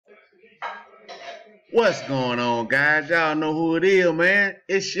What's going on, guys? Y'all know who it is, man.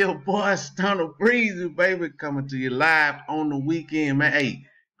 It's your boy Stunner Breezy, baby, coming to you live on the weekend, man. Hey,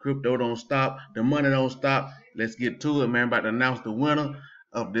 crypto don't stop, the money don't stop. Let's get to it, man. About to announce the winner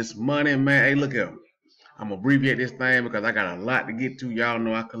of this money, man. Hey, look here. I'm gonna abbreviate this thing because I got a lot to get to. Y'all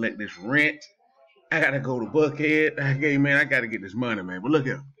know I collect this rent. I gotta go to Buckhead. Hey, man, I gotta get this money, man. But look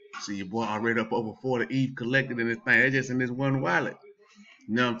here. See your boy already up over 40 ETH collected in this thing. That's just in this one wallet.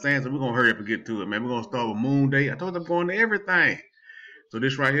 You know what I'm saying? So we're going to hurry up and get to it, man. We're going to start with Moon Day. I told you I'm going to everything. So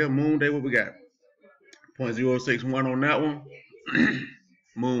this right here, Moon Day, what we got? 0.061 on that one.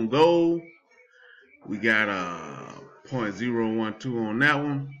 Moon Gold, we got 0.012 on that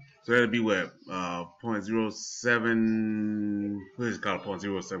one. So that'll be what? 0.07, what is it called?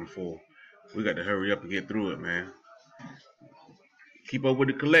 0.074. We got to hurry up and get through it, man. Keep up with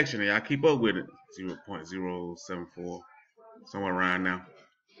the collection, y'all. Keep up with it. 0.074, somewhere around now.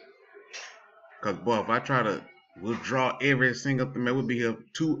 Because, boy, if I try to withdraw every single thing, man, we'll be here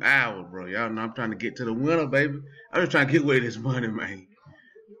 2 hours, bro. Y'all know I'm trying to get to the winner, baby. I'm just trying to get away this money, man.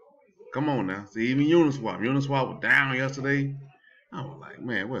 Come on now. See, even Uniswap. Uniswap was down yesterday. I was like,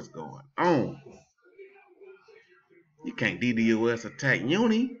 man, what's going on? You can't DDoS attack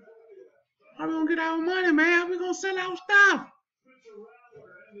Uni. How we going to get our money, man? How we going to sell our stuff?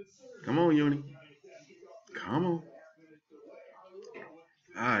 Come on, Uni. Come on.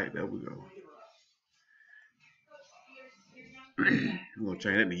 All right, there we go. We're gonna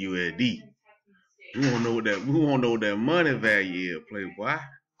change that to USD. We won't know what that money value is, playboy.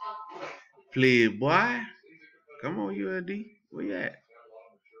 Playboy. Come on, USD. Where you at?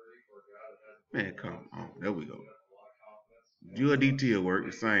 Man, come on. There we go. USDT will work,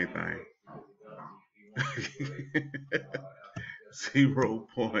 the same thing.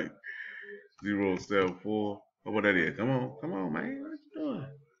 0.074. What that is? Come on, man. What you doing?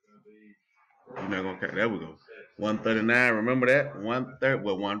 You're not gonna catch. There we go. 139. Remember that? 130.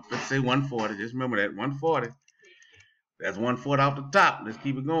 Well, let's say 140. Just remember that. 140. That's 140 off the top. Let's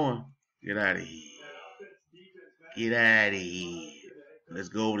keep it going. Get out of here. Get out of here. Let's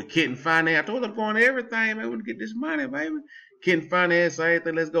go over to Kitten Finance. I told them I'm going to everything, man. We're going to get this money, baby. Kitten Finance, same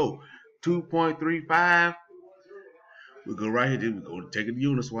thing. Let's go. 2.35. We'll go right here. We're going to take it to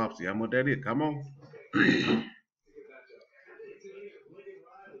Uniswap. See how much that is. Come on.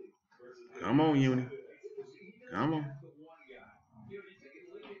 Come on, Uni. Come on.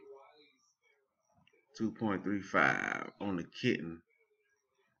 2.35 on the Kitten.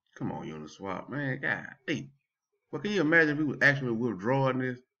 Come on, Uniswap, man. God, hey. Well, can you imagine if we were actually withdrawing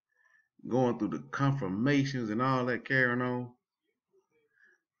this? Going through the confirmations and all that carrying on.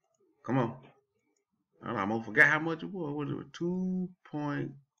 Come on. I almost forgot how much it was. What was it?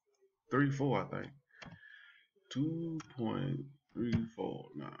 2.34, I think.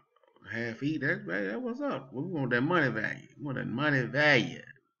 2.34. Nah. Half ETH. That what's up. We want that money value. We want that money value.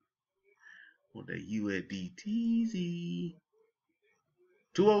 We want that USDTZ.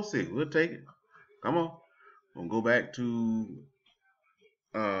 206. We'll take it. Come on. We'll go back to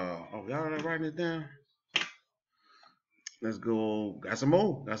y'all writing it down. Let's go. Got some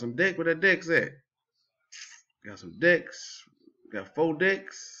more. Got some decks. Where that decks at? Got some decks. Got 4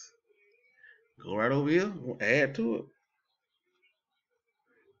 decks. Go right over here. We'll add to it.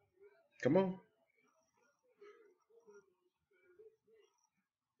 Come on.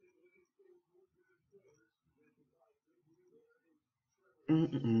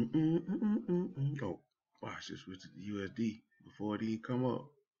 Oh, watch this switch to the USD before it even come up.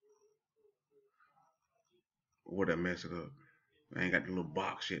 Or that mess it up. I ain't got the little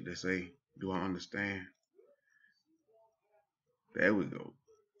box shit to say, do I understand? There we go.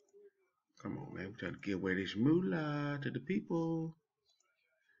 Come on, man. We're trying to give away this moolah to the people.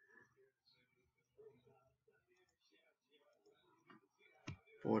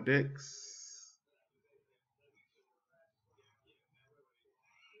 Four decks.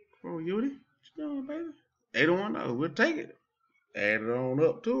 Come on, Yudi. What you doing, baby? $801. We'll take it. Add it on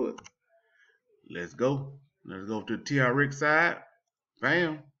up to it. Let's go. Let's go to the TRX side.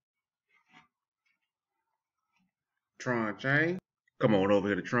 Bam. Tron chain. Come on over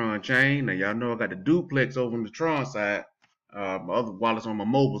here to Tron chain. Now y'all know I got the duplex over on the Tron side. My other wallet's on my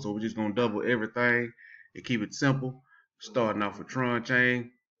mobile, so we're just gonna double everything and keep it simple. Starting off with Tron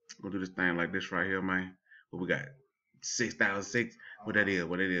chain. We'll do this thing like this right here, man. What we got? 6,006. What that is?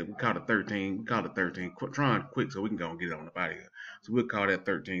 What it is? We call it 13. We call it 13. Tron quick, so we can go and get it on the body here. So we'll call that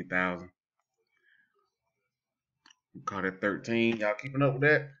 13,000. We call that 13. Y'all keeping up with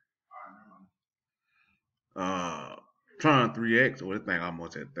that? Tron 3X. Well, this thing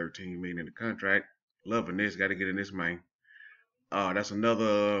almost at 13 million in the contract. Loving this. Got to get in this, man. That's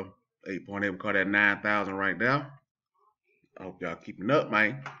another 8.8, we call that 9,000 right there. I hope y'all keeping up,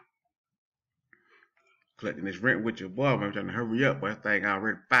 man. Collecting this rent with your boy, man. I'm trying to hurry up, but this thing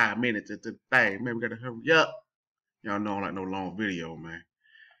already 5 minutes into the thing. Man, we gotta hurry up. Y'all know I don't like no long video, man.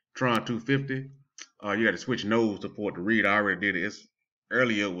 Tron 250. You gotta switch nodes to port to read. I already did it.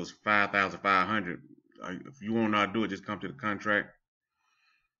 Earlier it was 5,500. If you want to know how to do it, just come to the contract.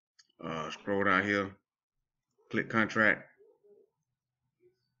 Scroll down here. Click contract.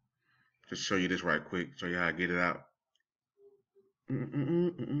 Just show you this right quick. Show you how to get it out.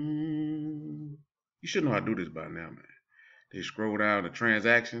 You should know how to do this by now, man. They scroll down to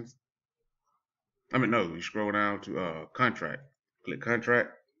transactions. No, you scroll down to contract. Click contract.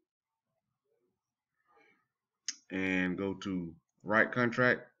 And go to write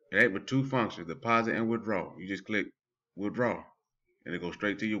contract. It ain't with two functions, deposit and withdraw. You just click withdraw. And it goes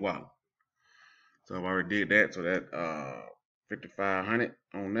straight to your wallet. So I've already did that. So that 5,500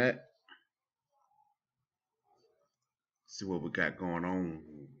 on that. See what we got going on.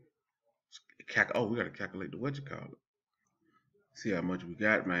 Oh, we got to calculate the what you call it. See how much we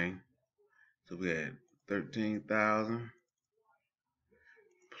got, man. So we had 13,000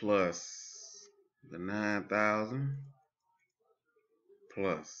 plus the 9,000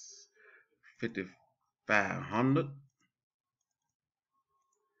 plus 5,500.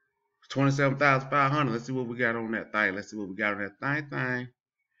 27,500. Let's see what we got on that thing.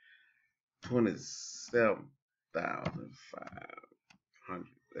 27,500.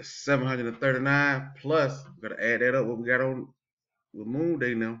 That's 739 plus. We gotta add that up. What we got on with Moon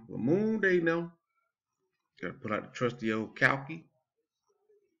Day now. Gotta put out the trusty old calcy.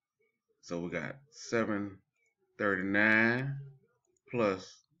 So we got 739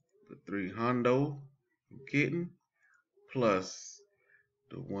 plus the 300. I'm kidding. Plus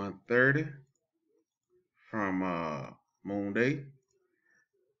the 130 from Moon Day.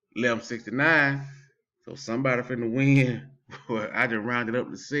 1169. So somebody finna win. I just rounded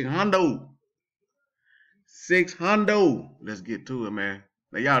up to 600. 600. Let's get to it, man.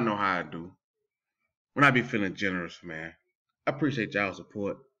 Now y'all know how I do. When I be feeling generous, man. I appreciate y'all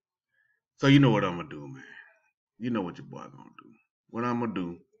support. So you know what I'm gonna do, man. You know what your boy gonna do. What I'm gonna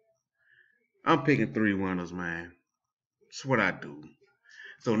do, I'm picking 3 winners, man. That's what I do.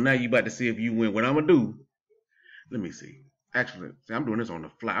 So now you about to see if you win. What I'm gonna do, let me see. Actually, I'm doing this on the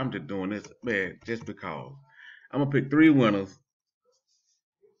fly. I'm just doing this, man, just because. I'm gonna pick 3 winners,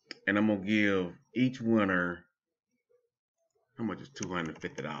 and I'm gonna give each winner. How much is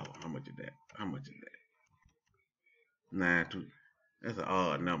 $250? How much is that? 9,2. That's an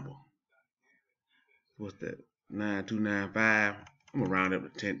odd number. What's that? 9,295. I'm gonna round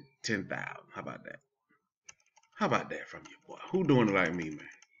up to 10,000. How about that? How about that from you, boy? Who doing it like me, man?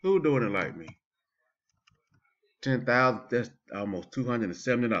 Who doing it like me? 10,000. That's almost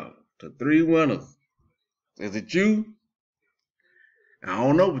 $270 to 3 winners. Is it you? I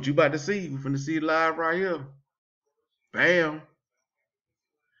don't know, but you about to see. We're finna see it live right here. Bam.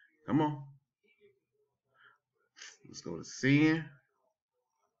 Come on. Let's go to seeing.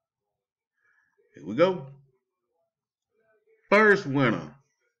 Here we go. First winner.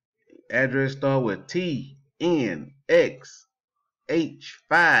 Address start with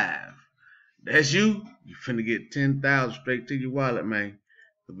TNXH5. That's you. You finna get 10,000 straight to your wallet, man.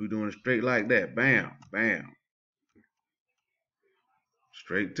 So we're doing it straight like that. Bam, bam.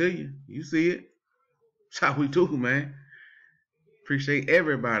 Straight to you. You see it. That's how we do, man. Appreciate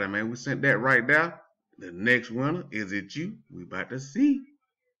everybody, man. We sent that right there. The next winner, is it you? We about to see.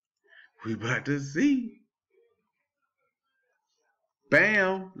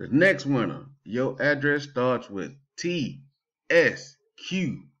 Bam. The next winner. Your address starts with TSQ.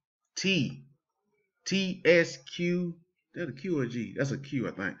 TSQ. That's a Q or G? That's a Q,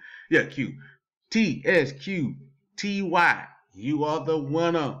 I think. Yeah, Q. TSQTY. You are the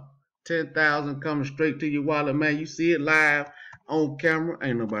winner. 10,000 coming straight to your wallet, man. You see it live on camera.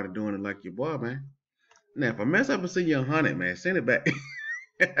 Ain't nobody doing it like your boy, man. Now, if I mess up and see you 100, man, send it back.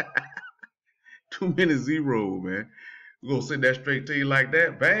 2 minutes 0, man. We're going to send that straight to you like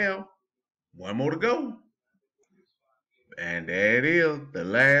that. Bam. 1 more to go. And there it is, the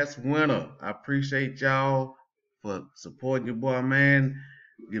last winner. I appreciate y'all for supporting your boy, man.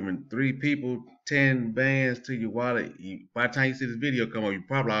 Giving 3 people 10 bands to your wallet. By the time you see this video come on, you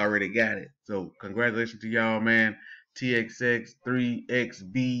probably already got it. So congratulations to y'all, man.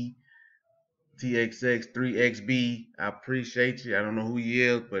 TXX3XB. TXX3XB. I appreciate you. I don't know who he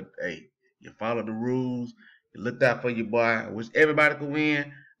is, but hey, you followed the rules. You looked out for your boy. I wish everybody could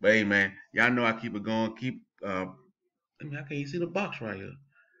win. But hey, man, y'all know I keep it going. I can't even see the box right here.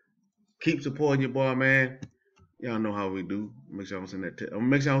 Keep supporting your boy, man. Y'all know how we do. Make sure I'm send that.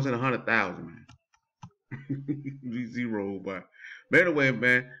 Make sure I'm send 100,000, man. Zero, but anyway,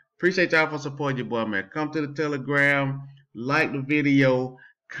 man, appreciate y'all for supporting your boy, man. Come to the Telegram, like the video,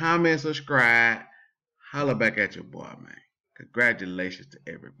 comment, subscribe, holla back at your boy, man. Congratulations to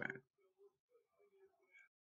everybody.